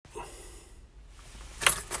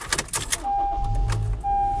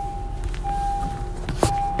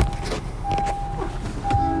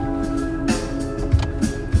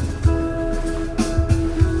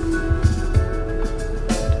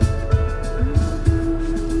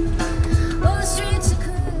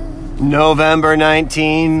November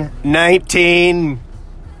 1919.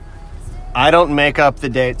 I don't make up the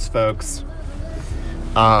dates, folks.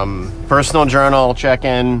 Personal journal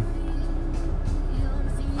check-in.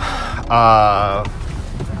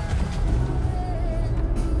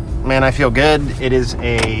 Man, I feel good. It's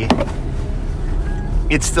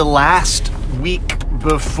the last week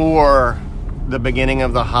before the beginning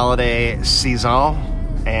of the holiday season,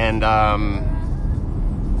 and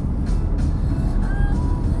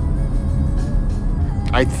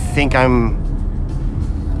I think I'm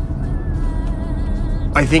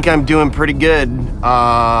doing pretty good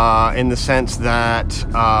in the sense that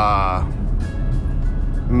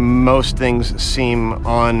most things seem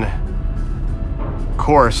on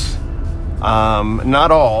course.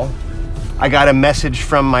 Not all. I got a message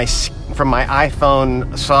from my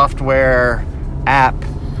iPhone software app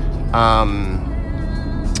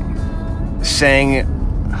saying,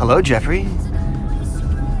 "Hello, Jeffrey.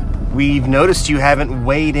 We've noticed you haven't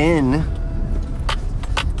weighed in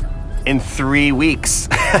 3 weeks."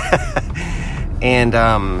 And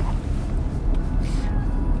I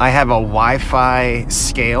have a Wi-Fi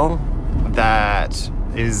scale that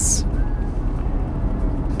is,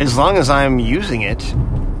 as long as I'm using it,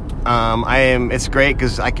 it's great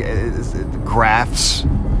because it graphs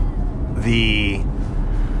the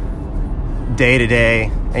day-to-day,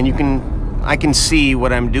 and I can see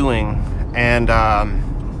what I'm doing. And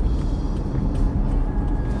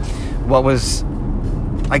what was,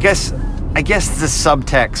 I guess the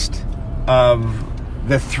subtext of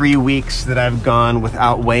the 3 weeks that I've gone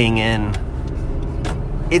without weighing in,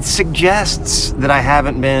 it suggests that I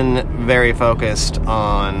haven't been very focused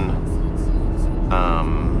on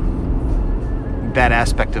that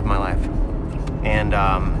aspect of my life. And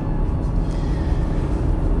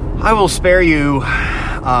I will spare you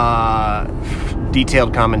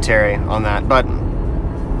detailed commentary on that, but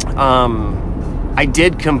I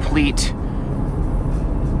did complete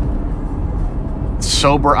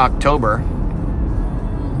Sober October.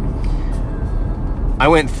 I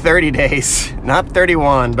went 30 days, not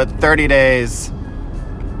 31, but 30 days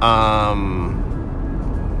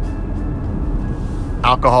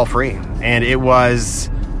alcohol-free. And it was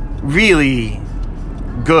really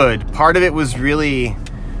good. Part of it was really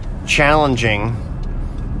challenging.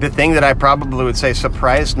 The thing that I probably would say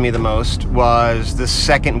surprised me the most was the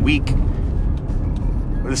second week,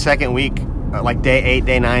 like day 8,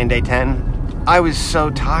 day 9, day 10. I was so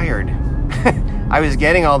tired. I was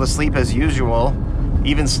getting all the sleep as usual,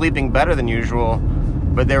 even sleeping better than usual,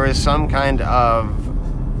 but there was some kind of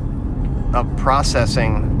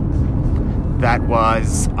processing that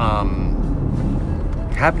was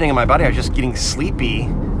happening in my body. I was just getting sleepy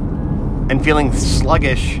and feeling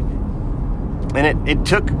sluggish, and it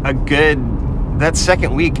took that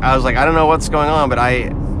second week. I was like, I don't know what's going on, but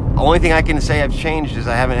the only thing I can say I've changed is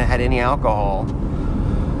I haven't had any alcohol.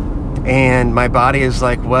 And my body is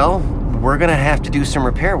like, well, we're going to have to do some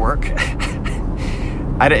repair work.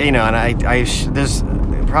 There's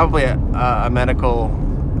probably a medical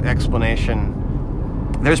explanation.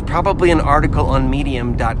 There's probably an article on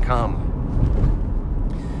medium.com.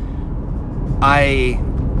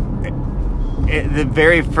 The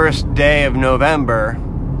very first day of November,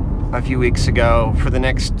 a few weeks ago, for the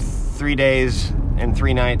next 3 days and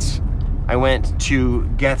 3 nights, I went to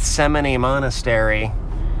Gethsemane Monastery,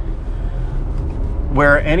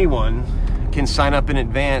 where anyone can sign up in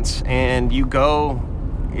advance, and you go.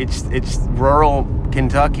 It's rural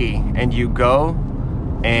Kentucky, and you go,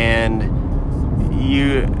 and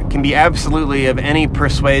you can be absolutely of any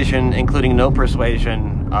persuasion, including no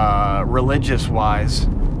persuasion, religious-wise.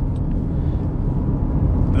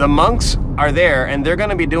 The monks are there, and they're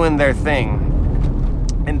going to be doing their thing,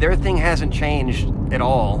 and their thing hasn't changed at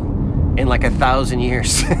all in like 1,000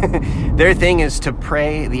 years. Their thing is to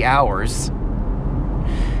pray the hours.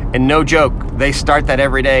 And no joke, they start that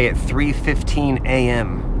every day at 3:15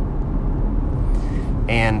 a.m.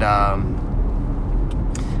 And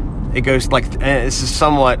it goes like, this is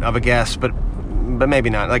somewhat of a guess, but maybe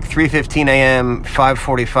not. Like 3:15 a.m.,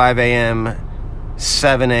 5:45 a.m.,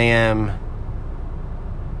 7 a.m.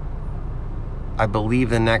 I believe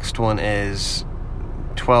the next one is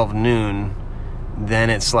 12 noon. Then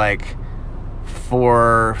it's like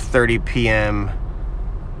 4:30 p.m.,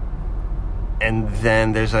 and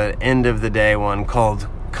then there's an end of the day one called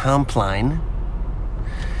Compline.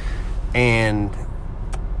 And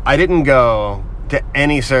I didn't go to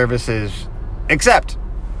any services except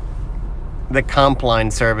the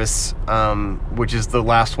Compline service, which is the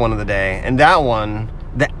last one of the day. And that one,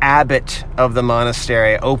 the abbot of the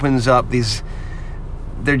monastery opens up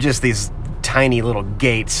they're just these tiny little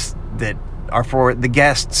gates that are for the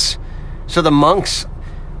guests So the monks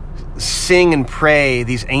sing and pray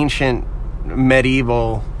these ancient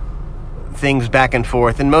medieval things back and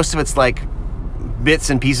forth, and most of it's like bits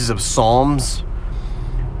and pieces of psalms.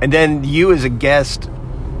 And then you as a guest,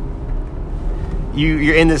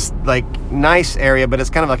 you're in this like nice area, but it's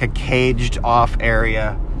kind of like a caged off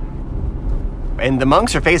area, and the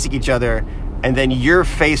monks are facing each other, and then you're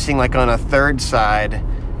facing like on a third side,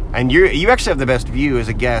 and you actually have the best view as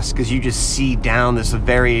a guest because you just see down this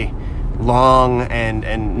very long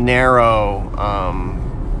and narrow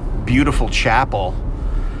beautiful chapel.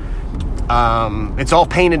 It's all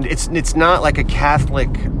painted. It's not like a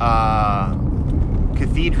Catholic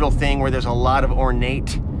cathedral thing where there's a lot of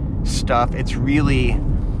ornate stuff. It's really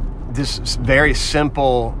this very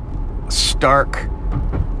simple, stark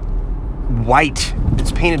white.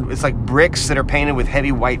 It's painted. It's like bricks that are painted with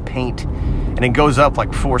heavy white paint, and it goes up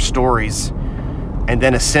like 4 stories. And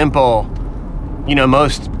then a simple,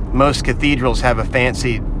 most cathedrals have a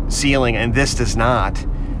fancy ceiling, and this does not.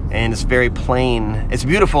 And it's very plain. It's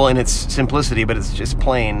beautiful in its simplicity, but it's just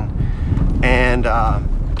plain. And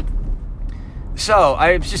so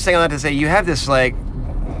I was just saying that to say, you have this like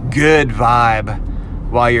good vibe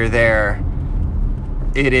while you're there.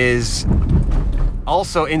 It is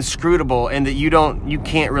also inscrutable in that you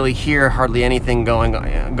can't really hear hardly anything going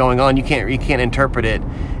on. You can't interpret it,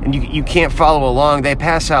 and you can't follow along. They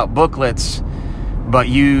pass out booklets, but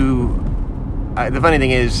the funny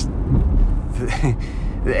thing is,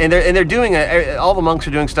 and they're doing all the monks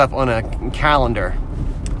are doing stuff on a calendar,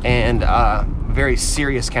 and very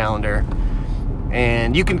serious calendar,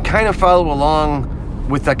 and you can kind of follow along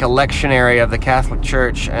with like a lectionary of the Catholic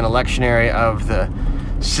Church and a lectionary of the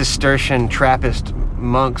Cistercian Trappist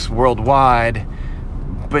monks worldwide,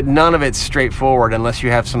 but none of it's straightforward unless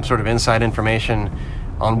you have some sort of inside information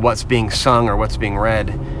on what's being sung or what's being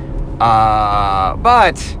read.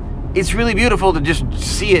 But it's really beautiful to just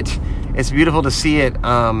see it. It's beautiful to see it.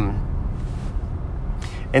 And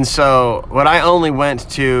so what I only went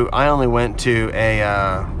to a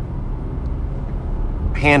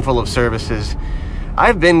handful of services.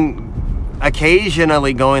 I've been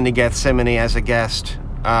occasionally going to Gethsemane as a guest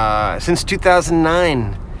since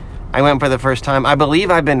 2009. I went for the first time. I believe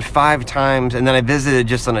I've been 5 times, and then I visited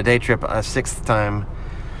just on a day trip a 6th time.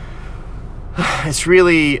 It's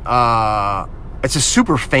really it's a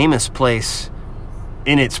super famous place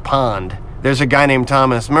in its pond. There's a guy named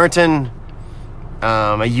Thomas Merton,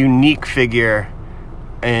 a unique figure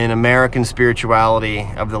in American spirituality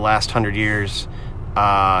of the last 100 years.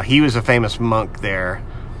 He was a famous monk there,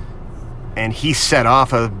 and he set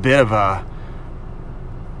off a bit of a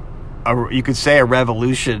you could say a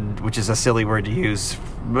revolution, which is a silly word to use,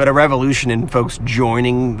 but a revolution in folks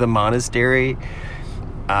joining the monastery.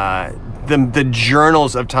 The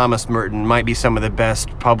journals of Thomas Merton might be some of the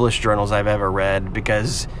best published journals I've ever read,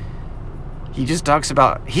 because he just talks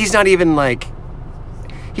about, he doesn't even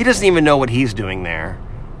know what he's doing there.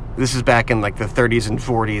 This is back in like the 30s and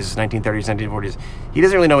 40s, 1930s, 1940s. He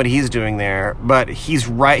doesn't really know what he's doing there, but he's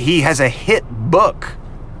right. He has a hit book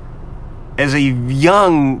as a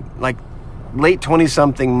young, like late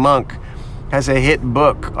 20-something monk, has a hit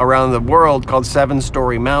book around the world called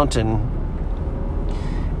 7-Story Mountain.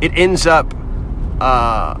 It ends up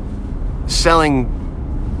selling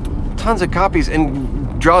tons of copies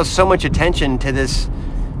and draws so much attention to this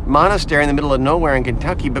monastery in the middle of nowhere in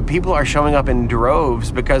Kentucky, but people are showing up in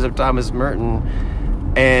droves because of Thomas Merton,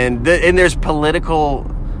 and there's political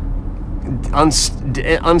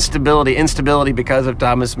instability because of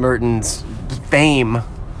Thomas Merton's fame.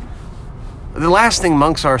 The last thing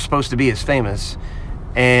monks are supposed to be is famous,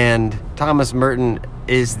 and Thomas Merton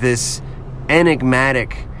is this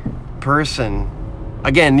enigmatic person.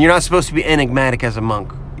 Again, you're not supposed to be enigmatic as a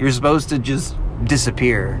monk. You're supposed to just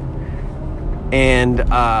disappear and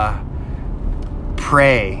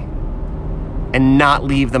pray and not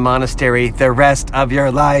leave the monastery the rest of your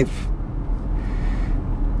life.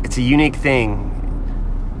 It's a unique thing.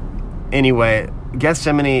 Anyway,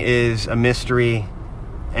 Gethsemane is a mystery,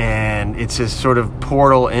 and it's a sort of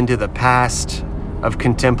portal into the past of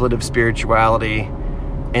contemplative spirituality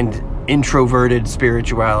and introverted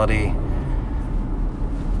spirituality.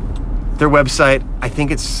 Their website, I think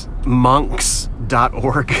it's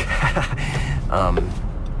monks.org.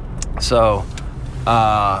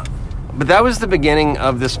 But that was the beginning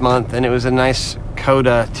of this month, and it was a nice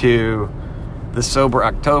coda to the Sober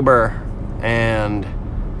October. And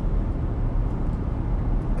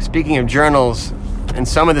speaking of journals, and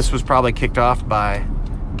some of this was probably kicked off by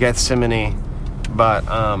Gethsemane, but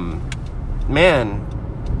man,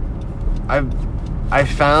 I've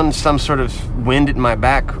found some sort of wind at my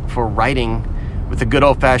back for writing with a good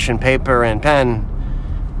old-fashioned paper and pen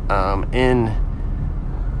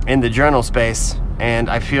in the journal space, and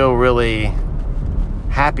I feel really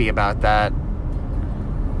happy about that.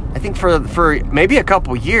 I think for maybe a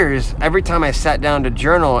couple years, every time I sat down to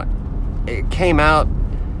journal, it came out.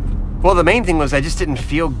 Well, the main thing was I just didn't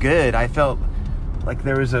feel good. I felt like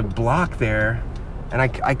there was a block there, and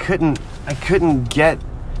I couldn't get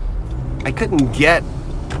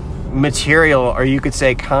material, or you could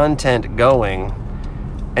say content, going.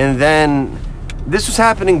 And then this was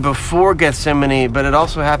happening before Gethsemane, but it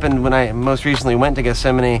also happened when I most recently went to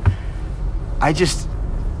Gethsemane.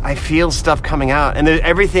 I feel stuff coming out, and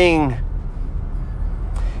everything.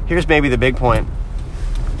 Here's maybe the big point.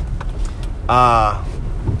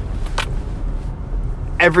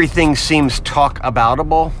 Everything seems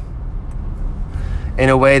talk-aboutable in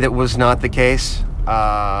a way that was not the case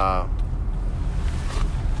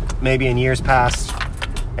maybe in years past.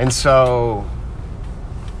 And so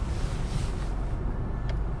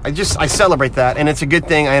I celebrate that, and it's a good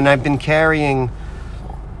thing. And I've been carrying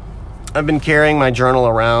my journal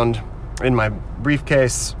around in my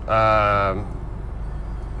briefcase.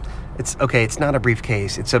 It's not a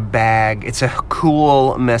briefcase, it's a bag. It's a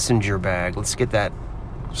cool messenger bag. Let's get that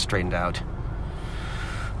straightened out.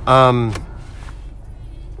 I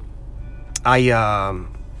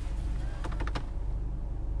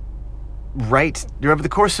write over the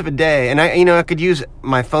course of a day, and I could use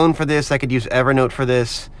my phone for this. I could use Evernote for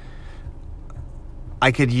this.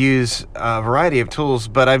 I could use a variety of tools,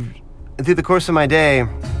 but through the course of my day,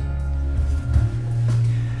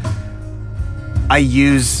 I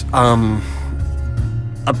use a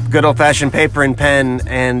good old-fashioned paper and pen,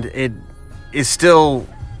 and it still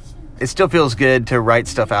feels good to write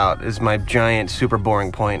stuff out, is my giant, super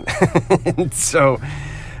boring point. And so,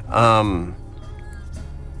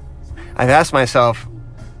 I've asked myself,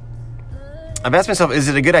 is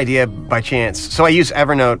it a good idea by chance? So I use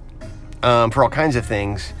Evernote for all kinds of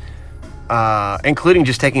things, including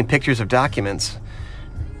just taking pictures of documents.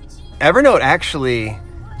 Evernote,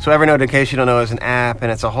 in case you don't know, is an app,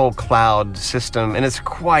 and it's a whole cloud system, and it's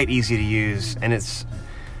quite easy to use, and it's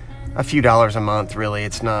a few dollars a month, really.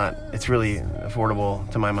 It's really affordable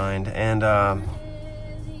to my mind. And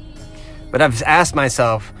but I've asked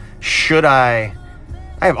myself, should I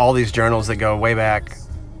have all these journals that go way back.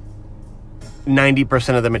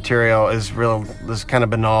 90% of the material is kind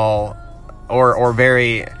of banal, or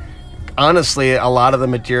very, honestly, a lot of the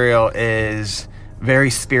material is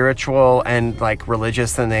very spiritual and like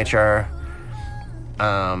religious in nature.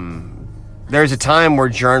 There's a time where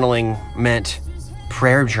journaling meant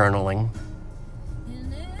prayer journaling.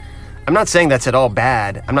 I'm not saying that's at all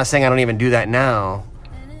bad. I'm not saying I don't even do that now.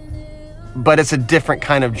 But it's a different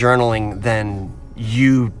kind of journaling than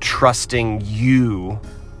you trusting you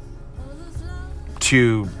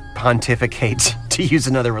to pontificate, to use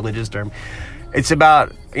another religious term. It's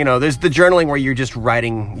about, there's the journaling where you're just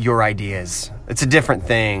writing your ideas. It's a different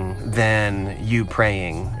thing than you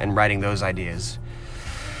praying and writing those ideas.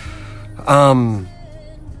 The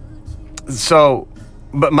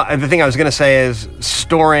thing I was going to say is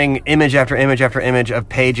storing image after image after image of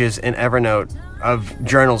pages in Evernote of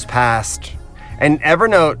journals past. And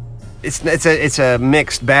Evernote, it's a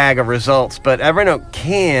mixed bag of results, but Evernote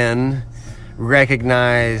can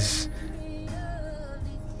recognize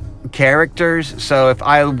characters. So if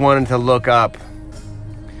I wanted to look up,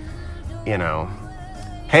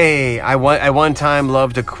 hey, I one time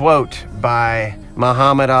loved a quote by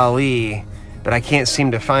Muhammad Ali, but I can't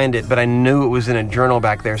seem to find it, but I knew it was in a journal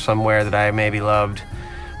back there somewhere that I maybe loved.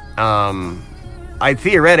 I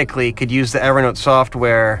theoretically could use the Evernote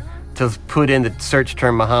software to put in the search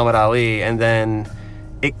term Muhammad Ali, and then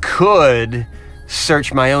it could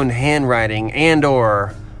search my own handwriting, and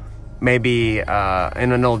or maybe in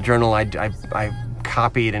an old journal I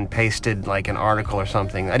copied and pasted like an article or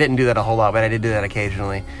something. I didn't do that a whole lot, but I did do that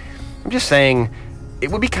occasionally. I'm just saying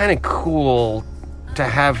it would be kind of cool to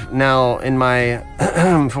have now in my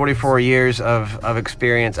 44 years of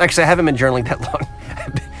experience. Actually, I haven't been journaling that long.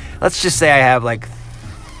 Let's just say I have like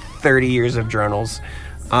 30 years of journals.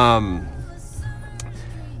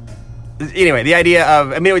 Anyway, the idea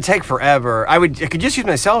of, it would take forever. I could just use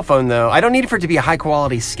my cell phone, though. I don't need it for it to be a high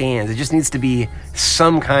quality scan. It just needs to be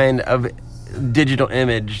some kind of digital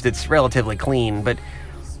image that's relatively clean. But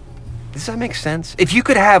does that make sense? If you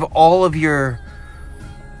could have all of your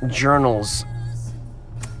journals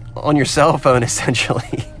on your cell phone,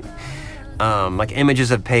 essentially, like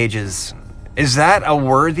images of pages, is that a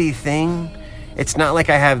worthy thing? It's not like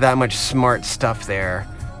I have that much smart stuff there,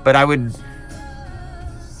 but I'll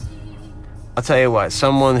tell you what,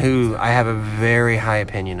 someone who I have a very high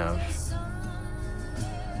opinion of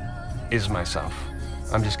is myself.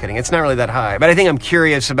 I'm just kidding. It's not really that high. But I think I'm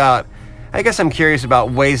curious about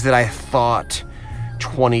ways that I thought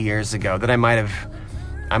 20 years ago that I might have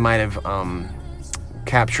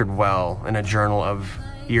captured well in a journal of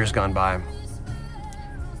years gone by.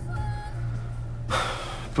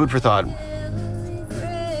 Food for thought.